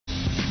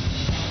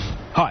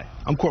Hi,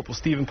 I'm Cpl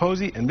Steven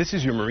Posy, and this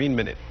is your Marine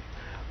Minute.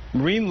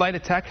 Marine Light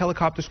Attack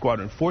Helicopter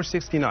Squadron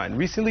 469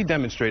 recently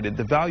demonstrated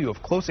the value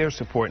of close air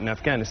support in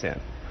Afghanistan.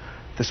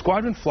 The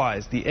squadron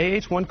flies the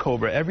AH-1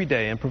 Cobra every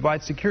day and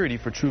provides security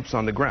for troops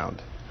on the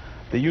ground.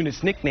 The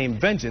unit's nickname,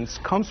 Vengeance,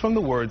 comes from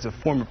the words of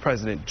former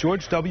President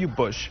George W.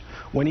 Bush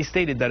when he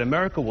stated that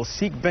America will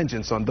seek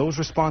vengeance on those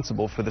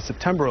responsible for the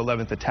September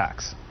 11th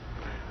attacks.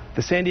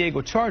 The San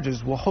Diego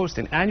Chargers will host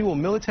an annual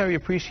military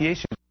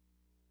appreciation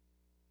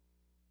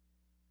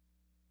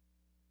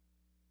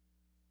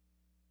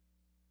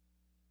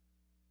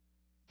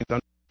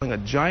a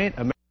giant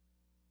American.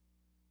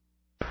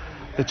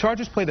 The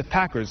Chargers play the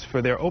Packers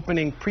for their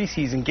opening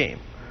preseason game.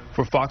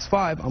 For Fox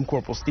 5, I'm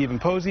Cpl Steven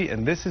Posy,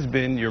 and this has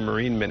been your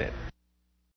Marine Minute.